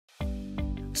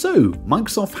So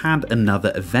Microsoft had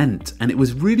another event, and it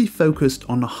was really focused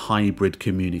on hybrid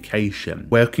communication,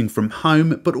 working from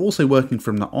home but also working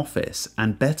from the office,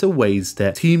 and better ways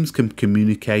that teams can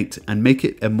communicate and make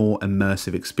it a more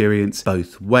immersive experience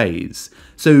both ways.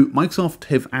 So Microsoft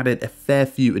have added a fair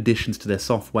few additions to their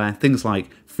software, things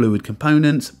like Fluid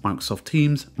Components, Microsoft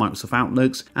Teams, Microsoft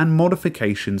Outlooks, and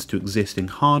modifications to existing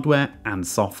hardware and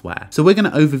software. So we're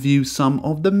going to overview some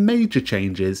of the major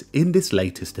changes in this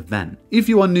latest event. If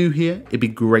you are new here, it'd be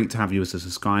great to have you as a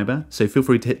subscriber, so feel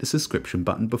free to hit the subscription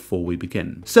button before we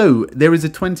begin. So there is a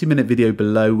 20-minute video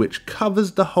below which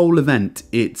covers the whole event.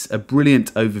 It's a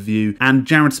brilliant overview, and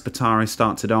Jared Spataro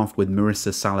started off with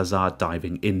Marissa Salazar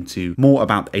diving into more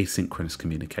about asynchronous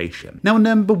communication. Now,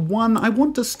 number one, I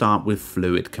want to start with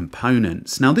Fluid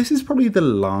Components. Now, this is probably the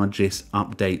largest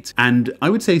update, and I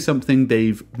would say something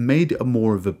they've made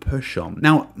more of a push on.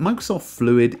 Now, Microsoft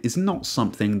Fluid is not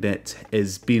something that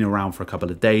has been around for a couple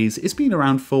of days. It's been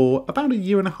around for about a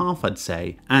year and a half, I'd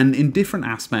say, and in different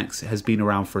aspects has been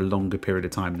around for a longer period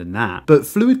of time than that. But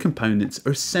Fluid Components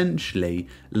are essentially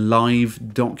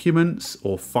live documents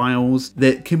or files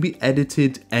that can be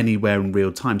edited anywhere in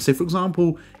real time. So for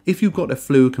example, if you've got a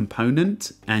Fluid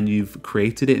component and you've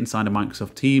created it inside of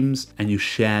Microsoft Teams and you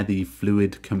share the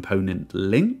Fluid component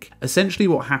link, essentially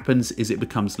what happens is it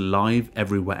becomes live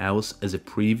everywhere else as a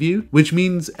preview, which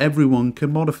means everyone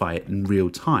can modify it in real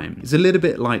time. It's a little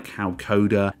bit like how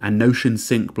Coda and Notion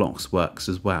sync blocks works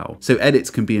as well. So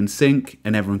edits can be in sync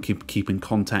and everyone can keep in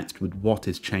contact with what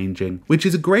is changing, which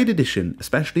is a great addition,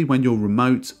 especially when you're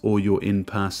remote or you're in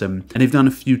person. And they've done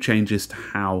a few changes to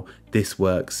how this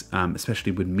works,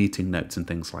 especially with meeting notes and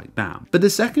things like that. But the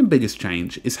second biggest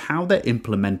change is how they're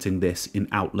implementing this in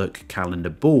Outlook calendar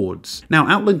boards. Now,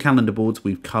 Outlook calendar boards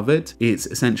we've covered. It's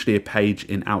essentially a page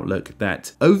in Outlook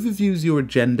that overviews your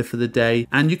agenda for the day,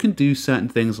 and you can do certain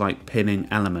things like pinning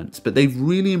elements, but they've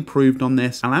really improved on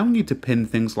this, allowing you to pin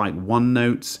things like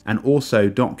OneNotes and also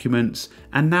documents,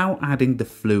 and now adding the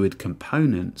Fluid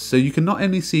components. So you can not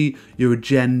only see your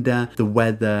agenda, the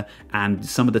weather, and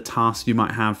some of the tasks you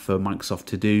might have for Microsoft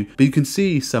to do, but you can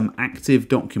see some active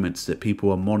documents that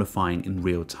people are modifying in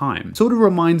real time. Sort of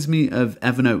reminds me of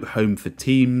Evernote Home for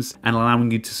Teams and allowing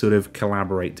you to sort of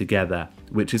collaborate together,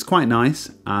 which is quite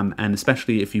nice, and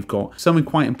especially if you've got something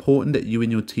quite important that you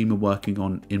and your team are working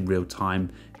on in real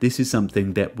time, this is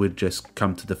something that would just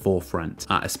come to the forefront,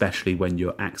 especially when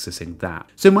you're accessing that.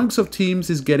 So Microsoft Teams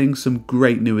is getting some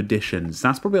great new additions.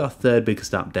 That's probably our third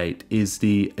biggest update, is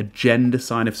the agenda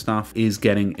side of stuff is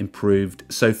getting improved.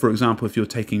 So for example, if you're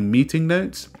taking meeting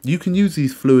notes, you can use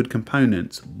these Fluid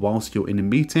components whilst you're in a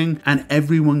meeting, and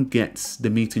everyone gets the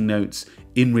meeting notes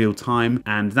in real time,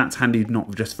 and that's handy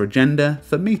not just for agenda,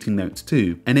 for meeting notes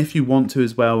too. And if you want to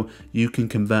as well, you can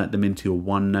convert them into your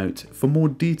OneNote for more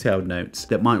detailed notes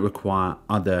that might require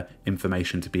other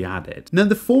information to be added. Now,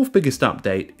 the fourth biggest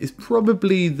update is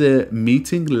probably the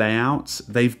meeting layouts.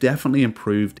 They've definitely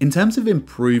improved in terms of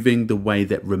improving the way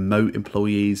that remote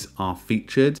employees are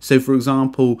featured. So for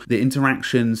example, the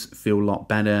interactions feel a lot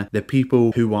better. The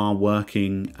people who are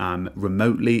working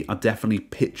remotely are definitely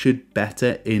pictured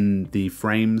better in the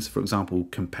frames, for example,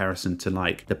 comparison to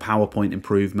like the PowerPoint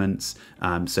improvements.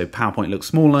 So PowerPoint looks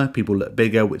smaller, people look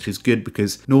bigger, which is good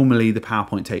because normally the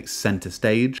PowerPoint takes center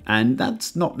stage, and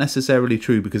that's not necessarily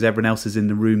true because everyone else is in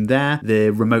the room there.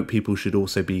 The remote people should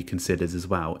also be considered as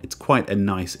well. It's quite a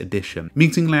nice addition.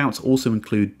 Meeting layouts also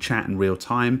include chat in real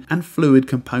time and Fluid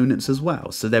components as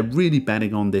well. So they're really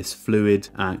betting on this Fluid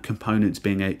components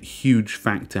being a huge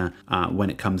factor when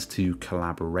it comes to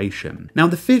collaboration. Now,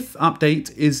 the fifth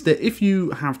update is that if you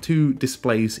have two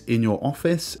displays in your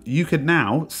office, you could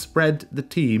now spread the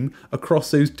team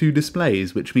across those two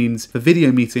displays, which means for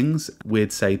video meetings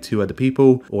with say two other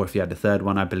people, or if you had a third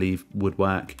one, I believe would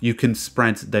work, you can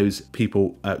spread those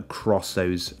people across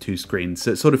those two screens.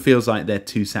 So it sort of feels like they're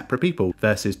two separate people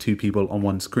versus two people on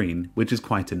one screen, which is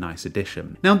quite a nice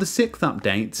addition. Now, the sixth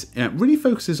update really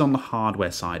focuses on the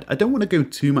hardware side. I don't want to go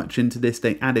too much into this.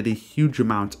 They added a huge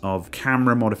amount of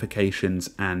camera modifications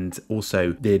and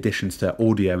also the additions to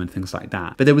audio and things like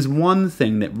that. But there was one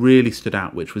thing that really stood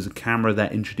out, which was a camera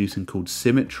they're introducing called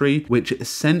Symmetry, which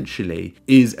essentially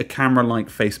is a camera like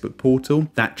Facebook Portal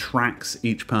that tracks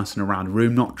each person around a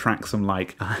room, not tracks them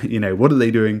like, what are they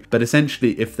doing? But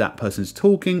essentially, if that person's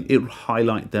talking, it will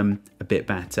highlight them a bit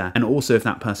better. And also if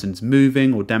that person's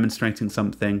moving or demonstrating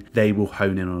something, they will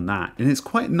hone in on that. And it's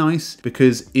quite nice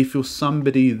because if you're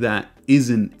somebody that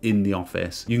isn't in the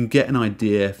office, you can get an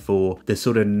idea for the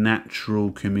sort of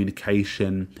natural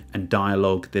communication and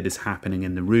dialogue that is happening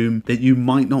in the room that you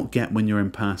might not get when you're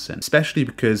in person, especially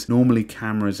because normally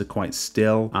cameras are quite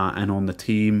still and on the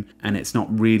team, and it's not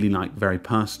really like very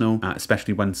personal,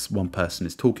 especially when one person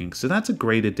is talking. So that's a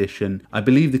great addition. I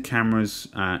believe the camera's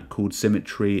called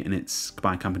Symmetry, and it's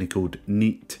by a company called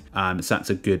Neat. So that's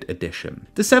a good addition.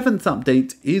 The 7th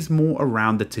update is more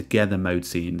around the together mode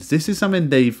scenes. This is something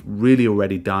they've really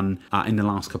already done in the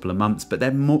last couple of months, but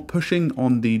they're more pushing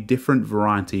on the different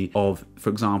variety of, for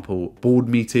example, board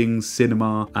meetings,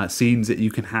 cinema, scenes that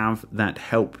you can have that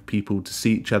help people to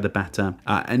see each other better.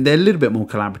 And they're a little bit more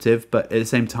collaborative, but at the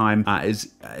same time, it's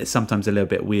sometimes a little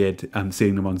bit weird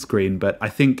seeing them on screen. But I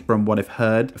think from what I've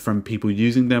heard from people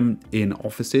using them in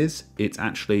offices, it's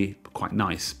actually quite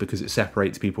nice because it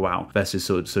separates people out versus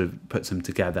sort of puts them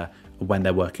together when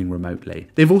they're working remotely.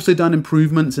 They've also done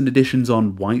improvements and additions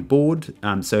on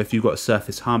Whiteboard. So if you've got a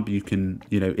Surface Hub, you can,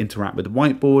 interact with the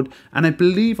Whiteboard. And I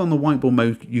believe on the Whiteboard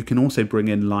mode, you can also bring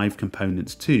in live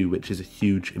components too, which is a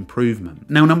huge improvement.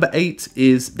 Now, number 8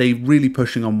 is they're really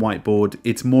pushing on Whiteboard.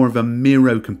 It's more of a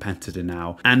Miro competitor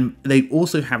now. And they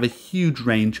also have a huge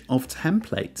range of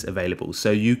templates available.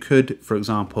 So you could, for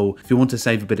example, if you want to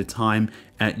save a bit of time,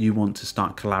 you want to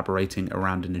start collaborating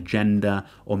around an agenda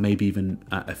or maybe even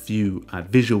a few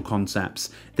visual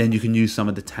concepts, then you can use some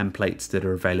of the templates that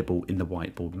are available in the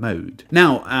Whiteboard mode.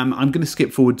 Now, I'm going to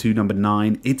skip forward to number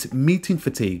 9. It's meeting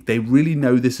fatigue. They really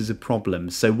know this is a problem.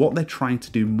 So what they're trying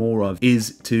to do more of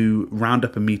is to round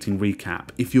up a meeting recap.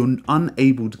 If you're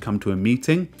unable to come to a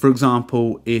meeting, for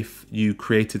example, if you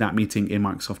created that meeting in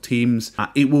Microsoft Teams,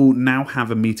 it will now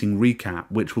have a meeting recap,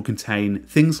 which will contain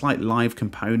things like live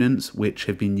components, which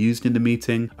have been used in the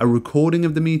meeting, a recording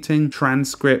of the meeting,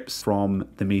 transcripts from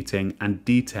the meeting, and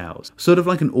details. Sort of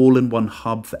like an all-in-one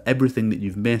hub for everything that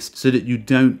you've missed, so that you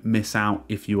don't miss out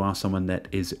if you are someone that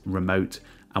is remote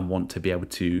and want to be able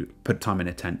to put time and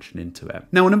attention into it.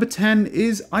 Now, number 10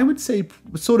 is, I would say,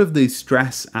 sort of the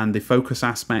stress and the focus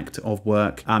aspect of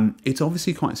work. It's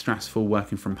obviously quite stressful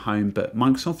working from home, but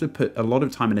Microsoft have put a lot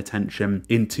of time and attention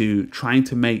into trying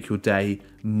to make your day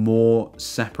more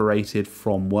separated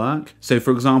from work. So for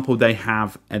example, they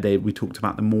have, we talked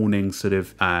about the morning sort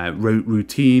of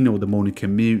routine or the morning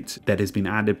commute that has been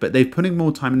added, but they're putting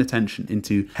more time and attention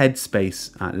into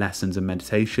Headspace lessons and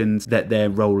meditations that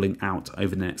they're rolling out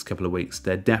over the next couple of weeks.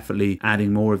 They're definitely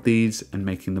adding more of these and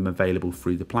making them available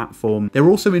through the platform. They're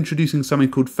also introducing something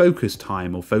called Focus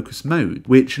Time or Focus Mode,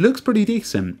 which looks pretty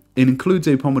decent. It includes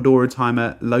a Pomodoro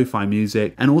timer, lo-fi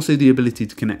music, and also the ability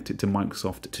to connect it to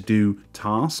Microsoft to do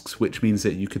tasks, which means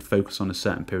that you could focus on a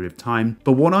certain period of time.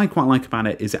 But what I quite like about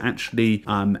it is it actually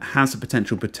has the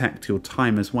potential to protect your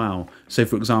time as well. So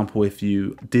for example, if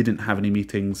you didn't have any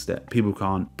meetings, that people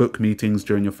can't book meetings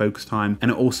during your focus time, and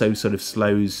it also sort of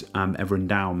slows everyone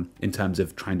down in terms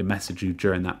of trying to message you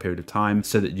during that period of time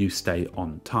so that you stay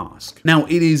on task. Now,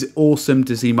 it is awesome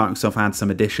to see Microsoft add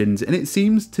some additions, and it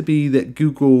seems to be that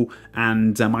Google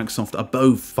and Microsoft are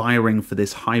both firing for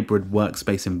this hybrid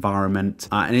workspace environment,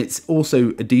 and it's also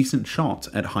a decent shot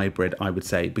at hybrid, I would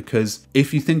say, because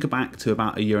if you think back to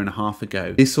about a year and a half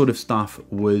ago, this sort of stuff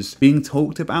was being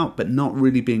talked about but not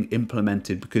really being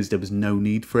implemented because there was no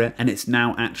need for it, and it's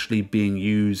now actually being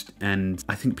used, and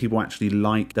I think people actually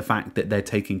like the fact that they're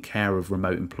taking care of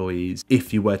remote employees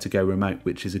if you were to go remote,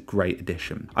 which is a great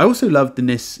addition. I also loved in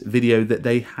this video that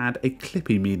they had a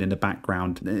Clippy meme in the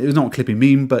background. It was not a Clippy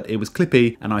meme, but it was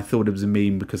Clippy, and I thought it was a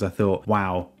meme because I thought,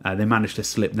 wow, they managed to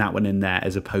slip that one in there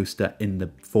as a poster in the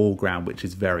foreground, which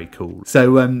is very cool.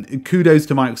 So kudos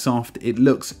to Microsoft. It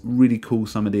looks really cool,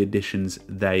 some of the additions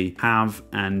they have,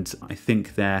 and I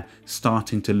think they're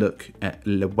starting to look at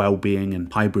well-being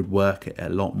and hybrid work a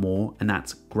lot more, and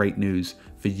that's great news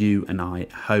for you and I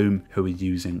at home who are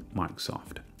using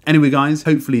Microsoft. Anyway, guys,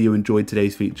 hopefully you enjoyed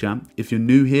today's feature. If you're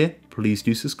new here, please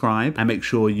do subscribe and make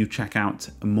sure you check out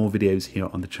more videos here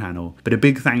on the channel. But a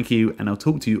big thank you, and I'll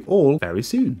talk to you all very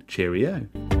soon. Cheerio.